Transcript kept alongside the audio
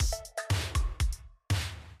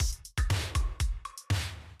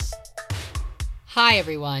Hi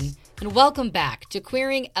everyone, and welcome back to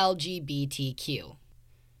Queering LGBTQ.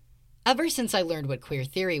 Ever since I learned what queer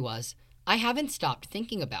theory was, I haven't stopped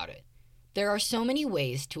thinking about it. There are so many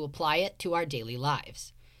ways to apply it to our daily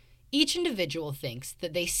lives. Each individual thinks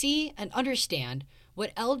that they see and understand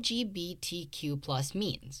what LGBTQ+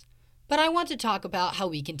 means, but I want to talk about how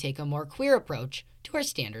we can take a more queer approach to our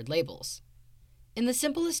standard labels. In the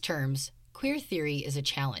simplest terms, queer theory is a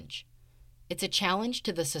challenge. It's a challenge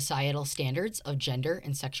to the societal standards of gender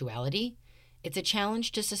and sexuality. It's a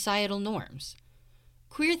challenge to societal norms.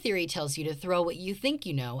 Queer theory tells you to throw what you think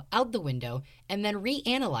you know out the window and then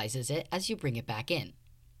reanalyzes it as you bring it back in.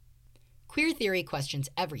 Queer theory questions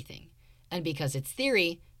everything, and because it's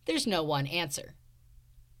theory, there's no one answer.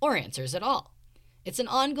 Or answers at all. It's an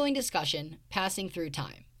ongoing discussion passing through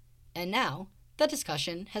time. And now, the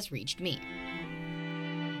discussion has reached me.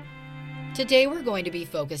 Today we're going to be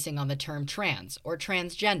focusing on the term trans or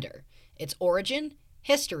transgender, its origin,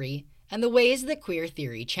 history, and the ways that queer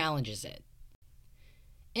theory challenges it.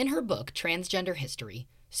 In her book, Transgender History,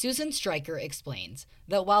 Susan Stryker explains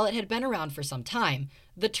that while it had been around for some time,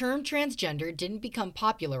 the term transgender didn't become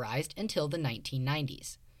popularized until the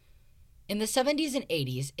 1990s. In the 70s and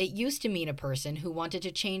 80s, it used to mean a person who wanted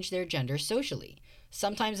to change their gender socially,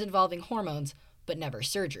 sometimes involving hormones, but never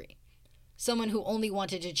surgery. Someone who only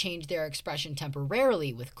wanted to change their expression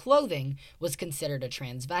temporarily with clothing was considered a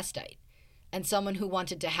transvestite, and someone who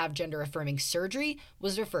wanted to have gender-affirming surgery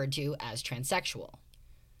was referred to as transsexual.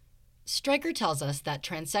 Stryker tells us that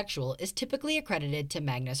transsexual is typically accredited to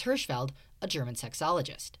Magnus Hirschfeld, a German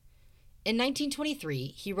sexologist. In 1923,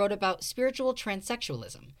 he wrote about spiritual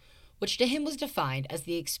transsexualism, which to him was defined as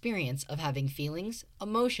the experience of having feelings,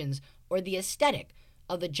 emotions, or the aesthetic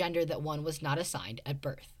of the gender that one was not assigned at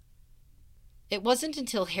birth. It wasn't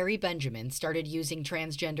until Harry Benjamin started using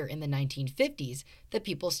transgender in the 1950s that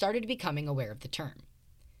people started becoming aware of the term.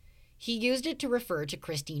 He used it to refer to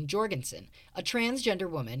Christine Jorgensen, a transgender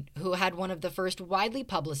woman who had one of the first widely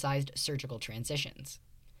publicized surgical transitions.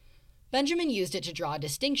 Benjamin used it to draw a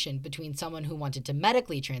distinction between someone who wanted to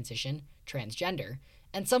medically transition, transgender,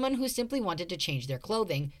 and someone who simply wanted to change their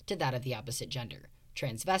clothing to that of the opposite gender,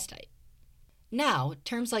 transvestite. Now,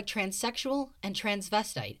 terms like transsexual and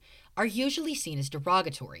transvestite are usually seen as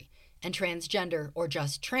derogatory, and transgender or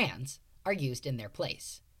just trans are used in their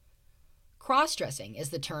place. Cross-dressing is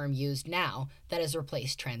the term used now that has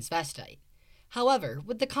replaced transvestite. However,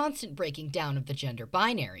 with the constant breaking down of the gender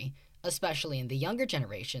binary, especially in the younger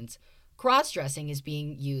generations, cross-dressing is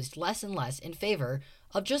being used less and less in favor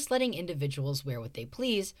of just letting individuals wear what they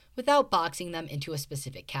please without boxing them into a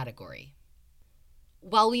specific category.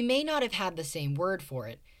 While we may not have had the same word for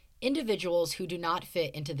it, individuals who do not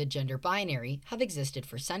fit into the gender binary have existed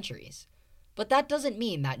for centuries. But that doesn't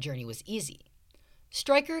mean that journey was easy.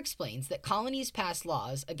 Stryker explains that colonies passed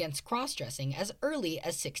laws against cross-dressing as early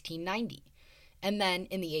as 1690, and then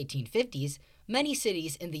in the 1850s, many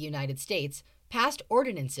cities in the United States passed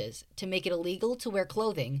ordinances to make it illegal to wear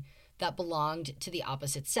clothing that belonged to the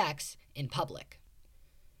opposite sex in public.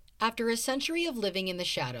 After a century of living in the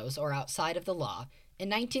shadows or outside of the law, in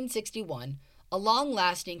 1961, a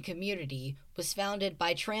long-lasting community was founded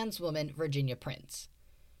by trans woman Virginia Prince.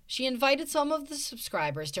 She invited some of the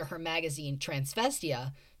subscribers to her magazine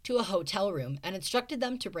Transvestia to a hotel room and instructed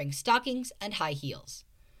them to bring stockings and high heels.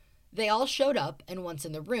 They all showed up, and once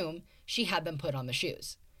in the room, she had them put on the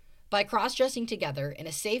shoes. By cross-dressing together in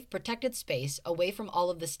a safe, protected space away from all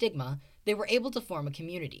of the stigma, they were able to form a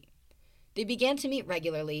community. They began to meet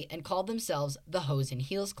regularly and called themselves the Hose and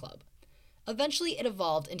Heels Club. Eventually, it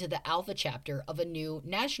evolved into the alpha chapter of a new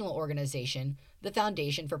national organization, the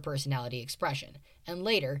Foundation for Personality Expression, and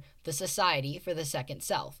later, the Society for the Second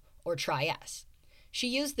Self, or Tri-S. She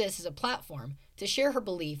used this as a platform to share her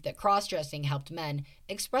belief that cross-dressing helped men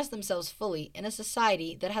express themselves fully in a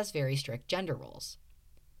society that has very strict gender roles.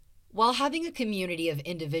 While having a community of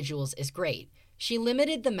individuals is great, she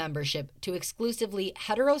limited the membership to exclusively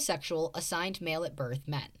heterosexual assigned male at birth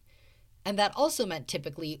men. And that also meant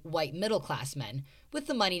typically white middle-class men with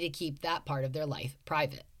the money to keep that part of their life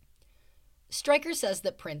private. Stryker says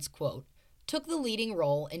that Prince, quote, took the leading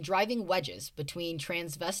role in driving wedges between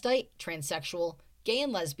transvestite, transsexual, gay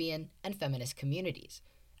and lesbian, and feminist communities,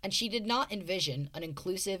 and she did not envision an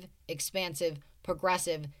inclusive, expansive,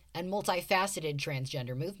 progressive, and multifaceted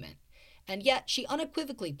transgender movement, and yet she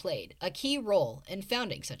unequivocally played a key role in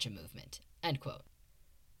founding such a movement, end quote.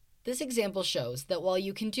 This example shows that while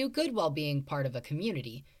you can do good while being part of a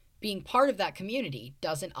community, being part of that community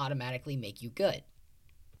doesn't automatically make you good.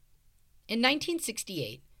 In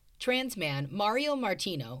 1968, trans man Mario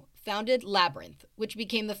Martino founded Labyrinth, which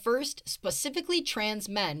became the first specifically trans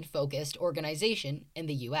men-focused organization in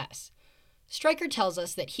the U.S. Stryker tells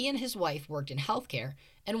us that he and his wife worked in healthcare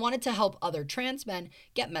and wanted to help other trans men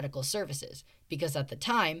get medical services, because at the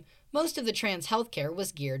time, most of the trans healthcare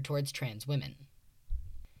was geared towards trans women.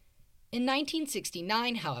 In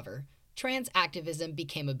 1969, however, trans activism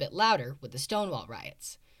became a bit louder with the Stonewall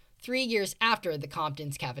riots, 3 years after the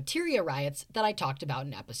Compton's cafeteria riots that I talked about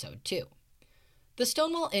in episode 2. The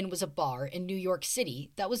Stonewall Inn was a bar in New York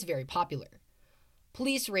City that was very popular.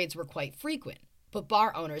 Police raids were quite frequent, but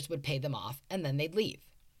bar owners would pay them off and then they'd leave.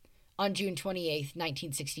 On June 28,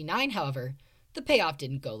 1969, however, the payoff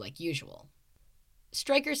didn't go like usual.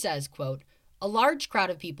 Stryker says, quote, "A large crowd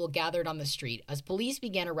of people gathered on the street as police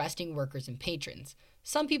began arresting workers and patrons.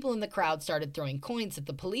 Some people in the crowd started throwing coins at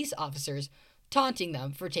the police officers, taunting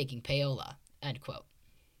them for taking payola." End quote.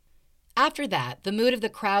 After that, the mood of the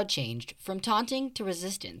crowd changed from taunting to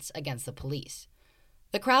resistance against the police.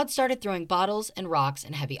 The crowd started throwing bottles and rocks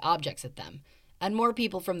and heavy objects at them, and more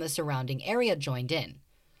people from the surrounding area joined in.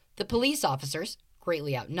 The police officers,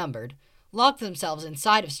 greatly outnumbered, locked themselves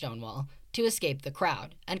inside of Stonewall to escape the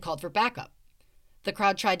crowd and called for backup. The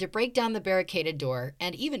crowd tried to break down the barricaded door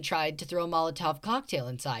and even tried to throw a Molotov cocktail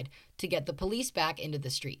inside to get the police back into the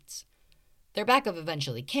streets. Their backup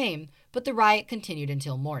eventually came, but the riot continued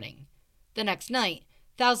until morning. The next night,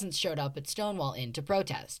 thousands showed up at Stonewall Inn to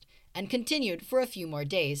protest, and continued for a few more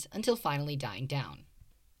days until finally dying down.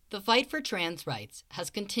 The fight for trans rights has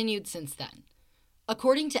continued since then.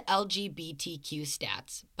 According to LGBTQ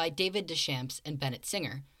Stats by David Deschamps and Bennett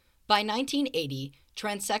Singer, by 1980,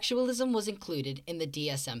 transsexualism was included in the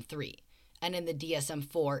DSM-3, and in the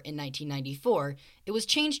DSM-4 in 1994, it was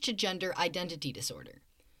changed to gender identity disorder.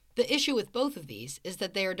 The issue with both of these is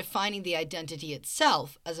that they are defining the identity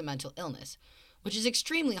itself as a mental illness, which is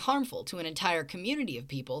extremely harmful to an entire community of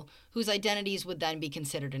people whose identities would then be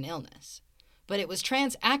considered an illness. But it was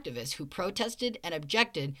trans activists who protested and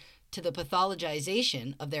objected to the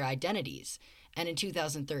pathologization of their identities, and in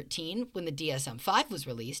 2013, when the DSM-5 was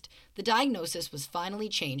released, the diagnosis was finally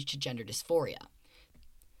changed to gender dysphoria.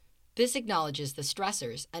 This acknowledges the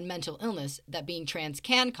stressors and mental illness that being trans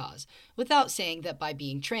can cause, without saying that by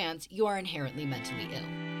being trans, you are inherently mentally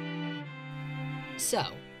ill.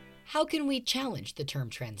 So, how can we challenge the term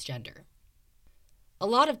transgender? A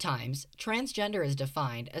lot of times, transgender is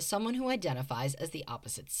defined as someone who identifies as the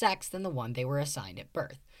opposite sex than the one they were assigned at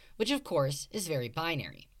birth, which of course is very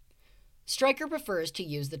binary. Stryker prefers to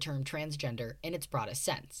use the term transgender in its broadest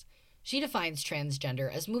sense. She defines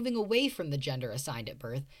transgender as moving away from the gender assigned at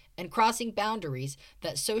birth and crossing boundaries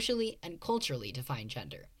that socially and culturally define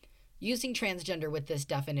gender. Using transgender with this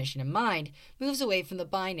definition in mind moves away from the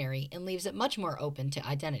binary and leaves it much more open to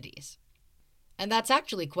identities. And that's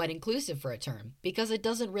actually quite inclusive for a term, because it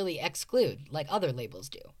doesn't really exclude like other labels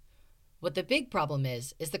do. What the big problem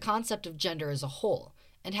is the concept of gender as a whole,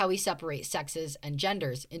 and how we separate sexes and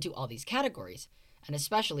genders into all these categories, and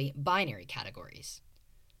especially binary categories.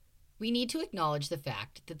 We need to acknowledge the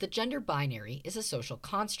fact that the gender binary is a social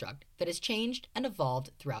construct that has changed and evolved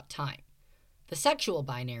throughout time. The sexual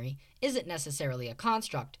binary isn't necessarily a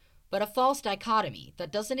construct, but a false dichotomy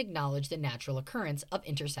that doesn't acknowledge the natural occurrence of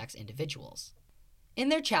intersex individuals. In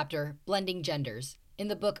their chapter, Blending Genders, in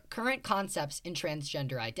the book Current Concepts in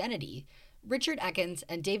Transgender Identity, Richard Ekins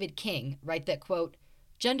and David King write that, quote,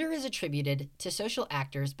 "Gender is attributed to social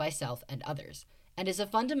actors by self and others, and is a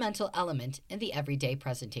fundamental element in the everyday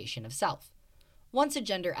presentation of self. Once a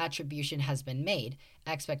gender attribution has been made,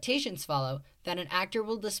 expectations follow that an actor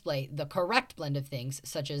will display the correct blend of things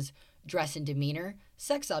such as dress and demeanor,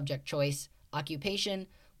 sex object choice, occupation,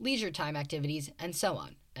 leisure time activities, and so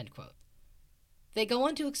on." End quote. They go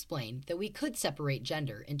on to explain that we could separate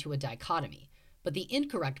gender into a dichotomy, but the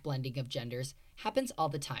incorrect blending of genders happens all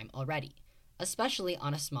the time already, especially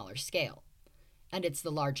on a smaller scale. And it's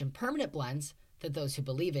the large and permanent blends that those who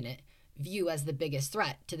believe in it view as the biggest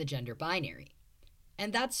threat to the gender binary.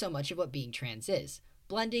 And that's so much of what being trans is,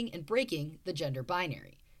 blending and breaking the gender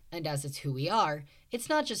binary. And as it's who we are, it's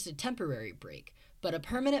not just a temporary break, but a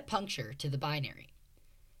permanent puncture to the binary.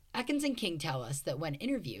 Ekins and King tell us that when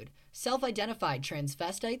interviewed, self-identified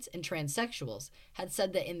transvestites and transsexuals had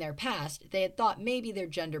said that in their past they had thought maybe their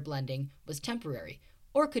gender blending was temporary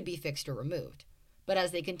or could be fixed or removed. But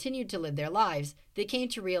as they continued to live their lives, they came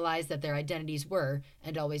to realize that their identities were,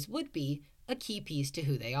 and always would be, a key piece to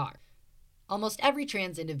who they are. Almost every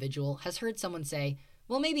trans individual has heard someone say,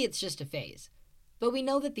 well, maybe it's just a phase. But we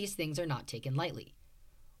know that these things are not taken lightly.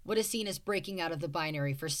 What is seen as breaking out of the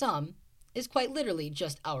binary for some is quite literally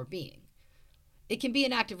just our being. It can be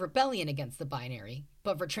an act of rebellion against the binary,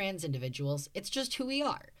 but for trans individuals, it's just who we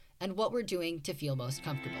are, and what we're doing to feel most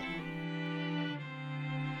comfortable.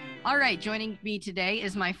 All right, joining me today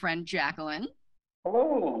is my friend Jacqueline.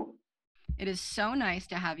 Hello. It is so nice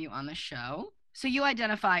to have you on the show. So you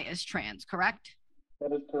identify as trans, correct?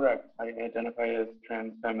 That is correct. I identify as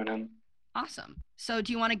trans feminine. Awesome. So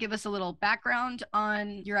do you want to give us a little background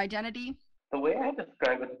on your identity? The way I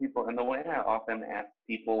describe it to people, and the way I often ask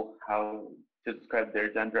people how to describe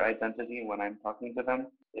their gender identity when I'm talking to them,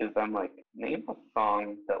 is I'm like, name a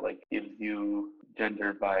song that like gives you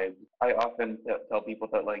gender vibes. I often tell people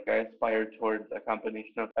that like I aspire towards a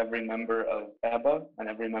combination of every member of ABBA and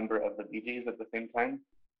every member of the Bee Gees at the same time.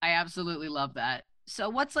 I absolutely love that. So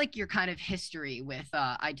what's like your kind of history with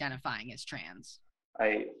identifying as trans?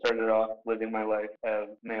 I started off living my life as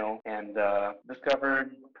male and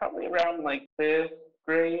discovered probably around like fifth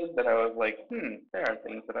grade that I was like, there are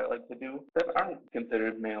things that I like to do that aren't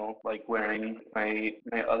considered male, like wearing my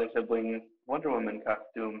other siblings' Wonder Woman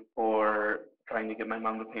costume or trying to get my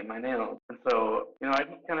mom to paint my nails. And so, I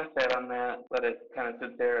just kind of sat on that, let it kind of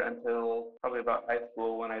sit there until probably about high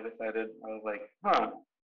school when I decided, I was like,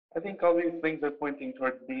 I think all these things are pointing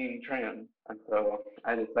towards being trans. And so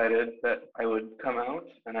I decided that I would come out,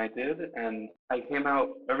 and I did. And I came out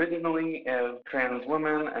originally as trans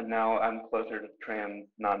woman, and now I'm closer to trans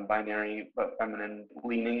non-binary but feminine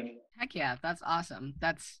leaning. Heck yeah, that's awesome.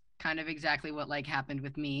 That's kind of exactly what like happened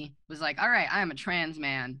with me. Was like, all right, I am a trans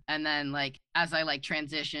man. And then like as I like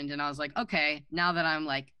transitioned and I was like, okay, now that I'm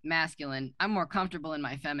like masculine, I'm more comfortable in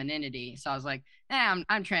my femininity. So I was like, I'm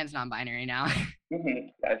trans non-binary now.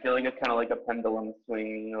 I feel like it's kind of like a pendulum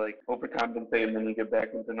swing. You like overcompensate and then you get back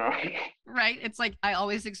into normal. Right? It's like I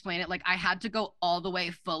always explain it like I had to go all the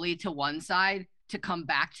way fully to one side to come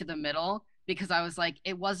back to the middle because I was like,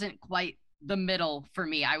 it wasn't quite the middle for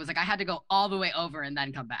me. I was like, I had to go all the way over and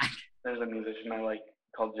then come back. There's a musician I like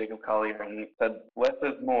called Jacob Collier, and he said, less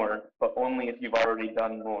is more, but only if you've already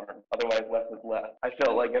done more. Otherwise, less is less. I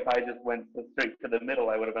felt like if I just went straight to the middle,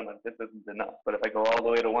 I would have been like, this isn't enough. But if I go all the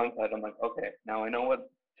way to one side, I'm like, okay, now I know what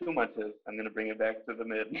too much is. I'm going to bring it back to the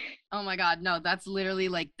mid. Oh my God, no, that's literally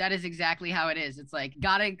like, that is exactly how it is. It's like,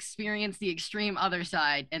 gotta experience the extreme other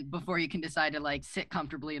side and before you can decide to like sit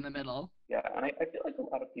comfortably in the middle. Yeah, and I feel like a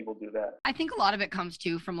lot of people do that. I think a lot of it comes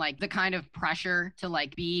too from like the kind of pressure to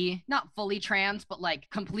like be not fully trans, but like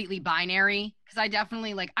completely binary. Cause I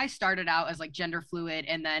definitely like, I started out as like gender fluid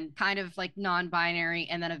and then kind of like non binary.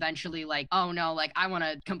 And then eventually, like, oh no, like I want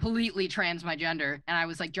to completely trans my gender. And I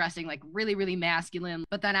was like dressing like really, really masculine.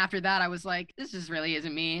 But then after that, I was like, this just really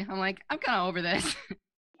isn't me. I'm like, I'm kind of over this.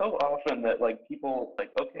 So often that like people like,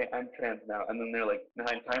 okay, I'm trans now, and then they're like, now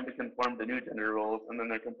it's time to conform to new gender roles, and then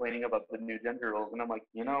they're complaining about the new gender roles, and I'm like,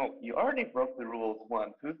 you already broke the rules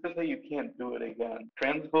once. Who's to say you can't do it again?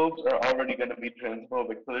 Transphobes are already going to be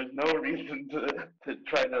transphobic, so there's no reason to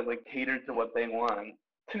try to like cater to what they want.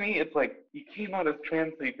 To me, it's like you came out as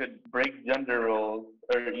trans so you could break gender roles,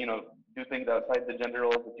 or do things outside the gender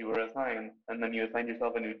roles that you were assigned, and then you assign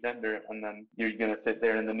yourself a new gender, and then you're gonna sit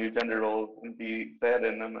there in the new gender roles and be sad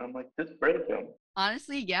in them. I'm like, just break them.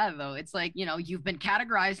 Honestly, yeah, though. It's like, you've been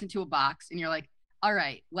categorized into a box and you're like, all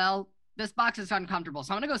right, well, this box is uncomfortable.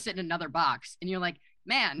 So I'm going to go sit in another box. And you're like,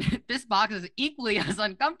 man, this box is equally as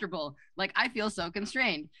uncomfortable. Like, I feel so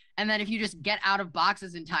constrained. And then if you just get out of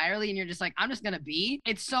boxes entirely and you're just like, I'm just going to be,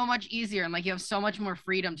 it's so much easier. And like, you have so much more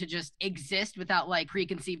freedom to just exist without like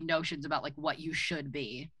preconceived notions about like what you should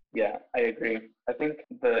be. Yeah, I agree. I think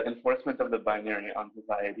the enforcement of the binary on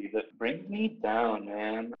society that brings me down,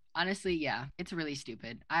 man. Honestly, yeah, it's really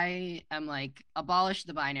stupid. I am like, abolish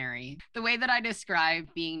the binary. The way that I describe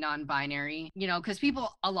being non binary, because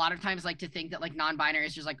people a lot of times like to think that like non binary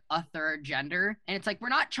is just like a third gender. And it's like, we're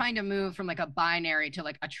not trying to move from like a binary to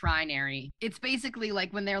like a trinary. It's basically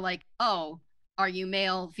like when they're like, oh, are you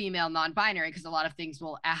male, female, non binary? Because a lot of things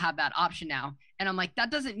will have that option now. And I'm like, that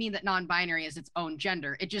doesn't mean that non binary is its own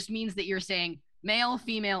gender. It just means that you're saying male,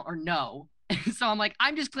 female, or no. So I'm like,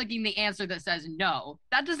 I'm just clicking the answer that says no.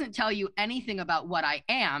 That doesn't tell you anything about what I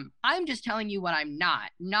am. I'm just telling you what I'm not.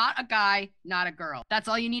 Not a guy, not a girl. That's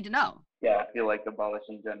all you need to know. Yeah, I feel like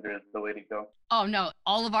abolishing gender is the way to go. Oh no,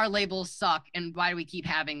 all of our labels suck, and why do we keep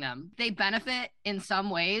having them? They benefit in some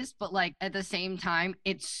ways, but like at the same time,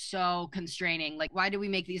 it's so constraining. Like, why do we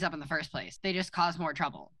make these up in the first place? They just cause more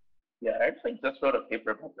trouble. Yeah, I actually just wrote a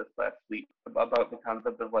paper about this last week about the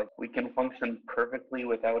concept of like we can function perfectly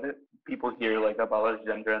without it. People hear like abolish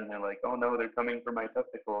gender and they're like, oh no, they're coming for my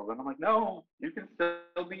testicles. And I'm like, no, you can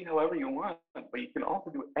still be however you want, but you can also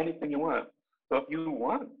do anything you want. So if you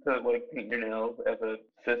want to like paint your nails as a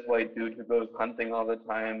cis white dude who goes hunting all the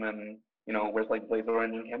time and wears like blaze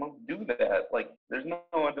orange and camo, do that. Like there's no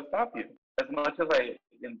one to stop you. as much as I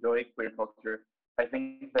enjoy queer culture, I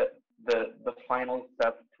think that the final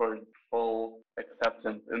step towards full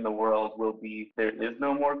acceptance in the world will be there is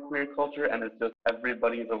no more queer culture, and it's just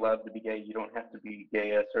everybody's allowed to be gay. You don't have to be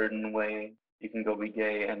gay a certain way. You can go be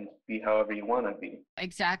gay and be however you want to be.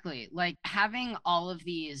 Exactly. Like having all of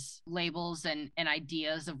these labels and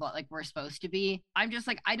ideas of what like we're supposed to be. I'm just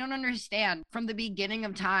like, I don't understand from the beginning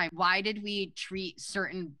of time. Why did we treat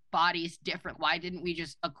certain bodies different? Why didn't we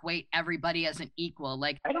just equate everybody as an equal?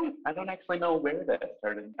 Like I don't actually know where that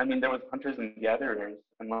started. I mean, there was hunters and gatherers,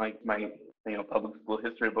 and like my public school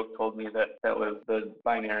history book told me that that was the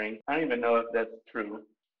binary. I don't even know if that's true.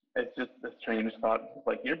 It's just a strange thought. It's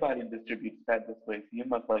like your body distributes fat this way, so you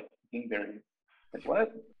must like berries. Like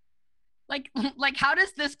what? like like how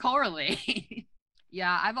does this correlate?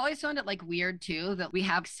 Yeah, I've always found it like weird too that we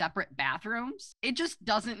have separate bathrooms. It just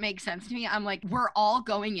doesn't make sense to me. I'm like, we're all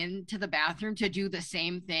going into the bathroom to do the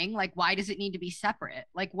same thing. Like, why does it need to be separate?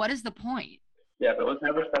 Like, what is the point? Yeah, if it was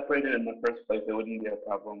never separated in the first place, it wouldn't be a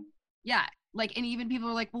problem. Yeah, like, and even people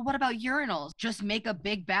are like, well, what about urinals? Just make a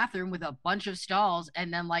big bathroom with a bunch of stalls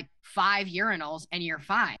and then like 5 urinals and you're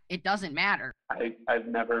fine. It doesn't matter. I've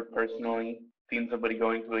never personally seen somebody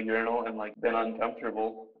going to a urinal and like been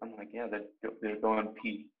uncomfortable. I'm like, yeah, they're going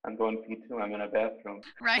pee. I'm going pee too. I'm in a bathroom.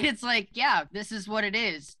 Right? It's like, yeah, this is what it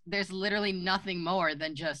is. There's literally nothing more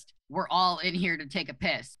than just we're all in here to take a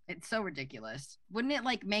piss. It's so ridiculous. Wouldn't it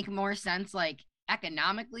like make more sense like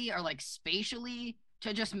economically or like spatially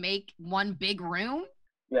to just make one big room?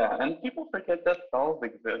 Yeah, and people forget that stalls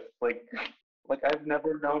exist. Like I've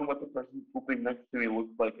never known what the person pooping next to me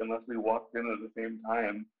looks like unless we walked in at the same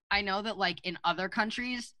time. I know that like in other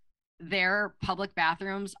countries, their public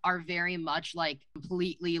bathrooms are very much like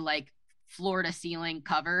completely like floor to ceiling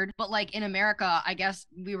covered. But like in America, I guess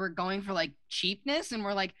we were going for like cheapness and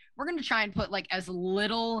we're like, we're going to try and put like as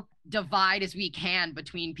little divide as we can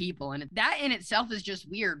between people. And that in itself is just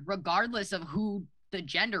weird, regardless of who the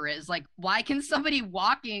gender is. Like, why can somebody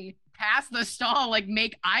walking past the stall like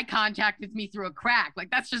make eye contact with me through a crack? Like,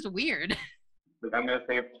 that's just weird. Like I'm gonna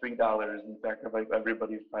save $3 and sacrifice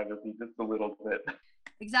everybody's privacy just a little bit.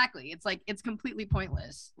 Exactly. It's like, it's completely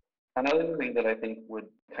pointless. Another thing that I think would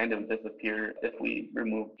kind of disappear if we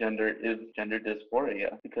remove gender is gender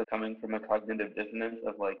dysphoria, because coming from a cognitive dissonance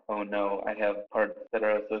of like, oh no, I have parts that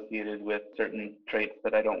are associated with certain traits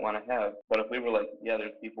that I don't want to have. But if we were like, yeah,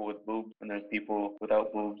 there's people with boobs and there's people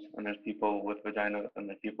without boobs and there's people with vaginas and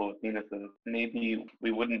there's people with penises, maybe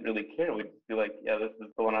we wouldn't really care. We'd just be like, yeah, this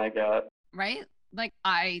is the one I got. Right? Like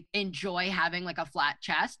I enjoy having like a flat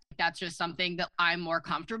chest. That's just something that I'm more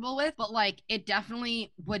comfortable with. But like it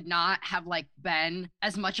definitely would not have like been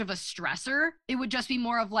as much of a stressor. It would just be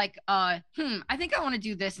more of like, I think I want to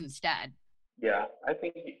do this instead. Yeah, I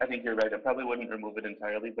think you're right. It probably wouldn't remove it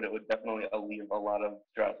entirely, but it would definitely alleviate a lot of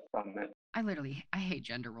stress from it. I hate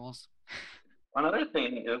gender roles. Another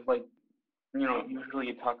thing is like, usually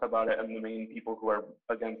you talk about it and the main people who are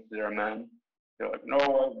against it are men. They're like,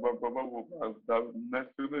 no,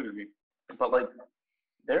 masculinity. But like,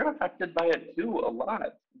 they're affected by it too a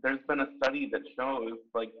lot. There's been a study that shows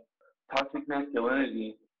like toxic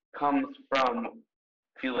masculinity comes from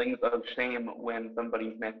feelings of shame when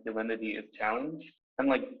somebody's masculinity is challenged. And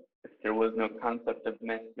like, if there was no concept of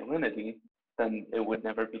masculinity, then it would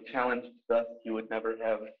never be challenged. Thus, you would never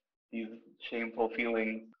have these shameful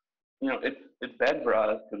feelings. It's bad for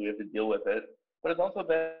us because we have to deal with it, but it's also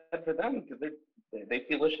bad for them because they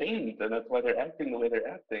feel ashamed, and that's why they're acting the way they're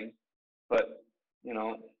acting. But you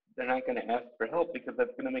know, they're not going to ask for help because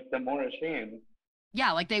that's going to make them more ashamed.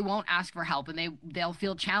 Yeah, like they won't ask for help and they'll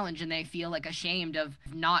feel challenged and they feel like ashamed of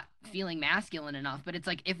not feeling masculine enough. But it's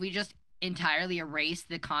like if we just entirely erase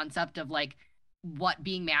the concept of like what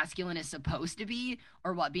being masculine is supposed to be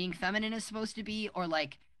or what being feminine is supposed to be or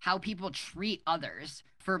like how people treat others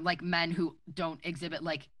for like men who don't exhibit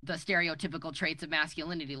like the stereotypical traits of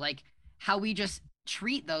masculinity, like how we just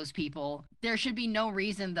treat those people, there should be no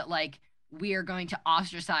reason that like we are going to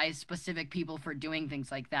ostracize specific people for doing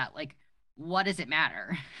things like that. Like, what does it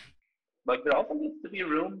matter? Like, there also needs to be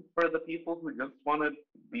room for the people who just want to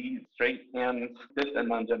be straight and cis and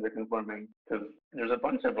non-gender conforming, because there's a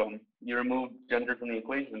bunch of them. You remove gender from the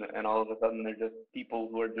equation, and all of a sudden they're just people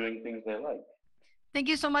who are doing things they like. Thank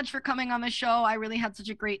you so much for coming on the show. I really had such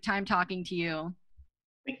a great time talking to you.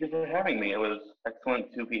 Thank you for having me. It was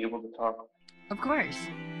excellent to be able to talk. Of course.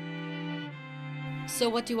 So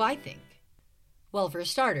what do I think? Well, for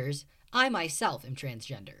starters, I myself am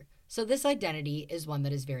transgender, so this identity is one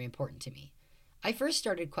that is very important to me. I first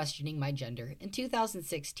started questioning my gender in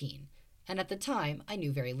 2016, and at the time, I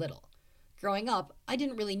knew very little. Growing up, I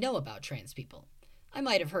didn't really know about trans people. I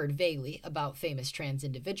might have heard vaguely about famous trans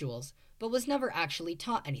individuals, but was never actually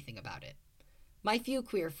taught anything about it. My few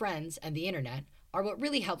queer friends and the internet are what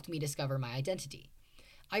really helped me discover my identity.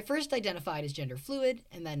 I first identified as gender fluid,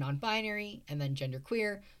 and then non-binary, and then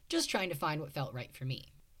genderqueer, just trying to find what felt right for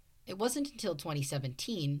me. It wasn't until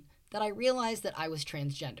 2017 that I realized that I was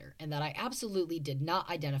transgender and that I absolutely did not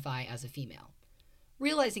identify as a female.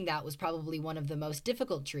 Realizing that was probably one of the most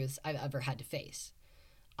difficult truths I've ever had to face.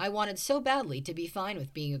 I wanted so badly to be fine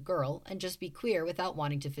with being a girl and just be queer without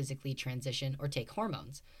wanting to physically transition or take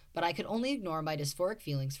hormones, but I could only ignore my dysphoric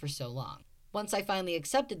feelings for so long. Once I finally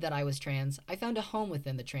accepted that I was trans, I found a home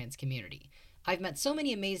within the trans community. I've met so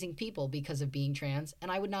many amazing people because of being trans,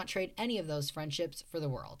 and I would not trade any of those friendships for the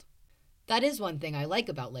world. That is one thing I like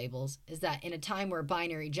about labels, is that in a time where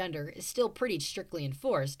binary gender is still pretty strictly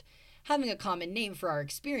enforced, having a common name for our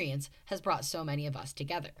experience has brought so many of us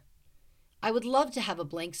together. I would love to have a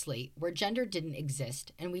blank slate where gender didn't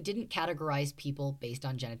exist and we didn't categorize people based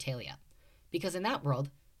on genitalia. Because in that world,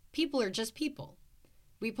 people are just people.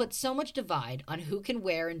 We put so much divide on who can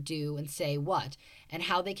wear and do and say what and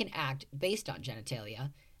how they can act based on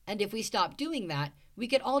genitalia, and if we stopped doing that, we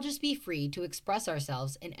could all just be free to express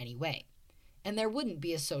ourselves in any way. And there wouldn't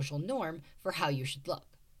be a social norm for how you should look.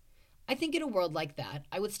 I think in a world like that,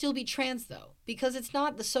 I would still be trans though, because it's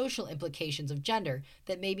not the social implications of gender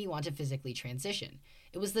that made me want to physically transition.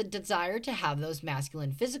 It was the desire to have those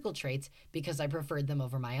masculine physical traits because I preferred them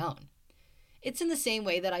over my own. It's in the same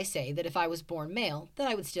way that I say that if I was born male, that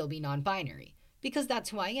I would still be non-binary, because that's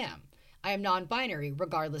who I am. I am non-binary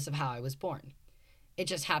regardless of how I was born. It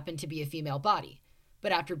just happened to be a female body.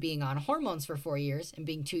 But after being on hormones for 4 years and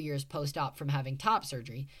being 2 years post-op from having top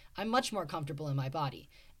surgery, I'm much more comfortable in my body.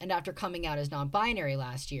 And after coming out as non-binary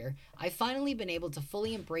last year, I've finally been able to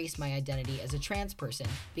fully embrace my identity as a trans person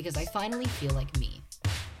because I finally feel like me.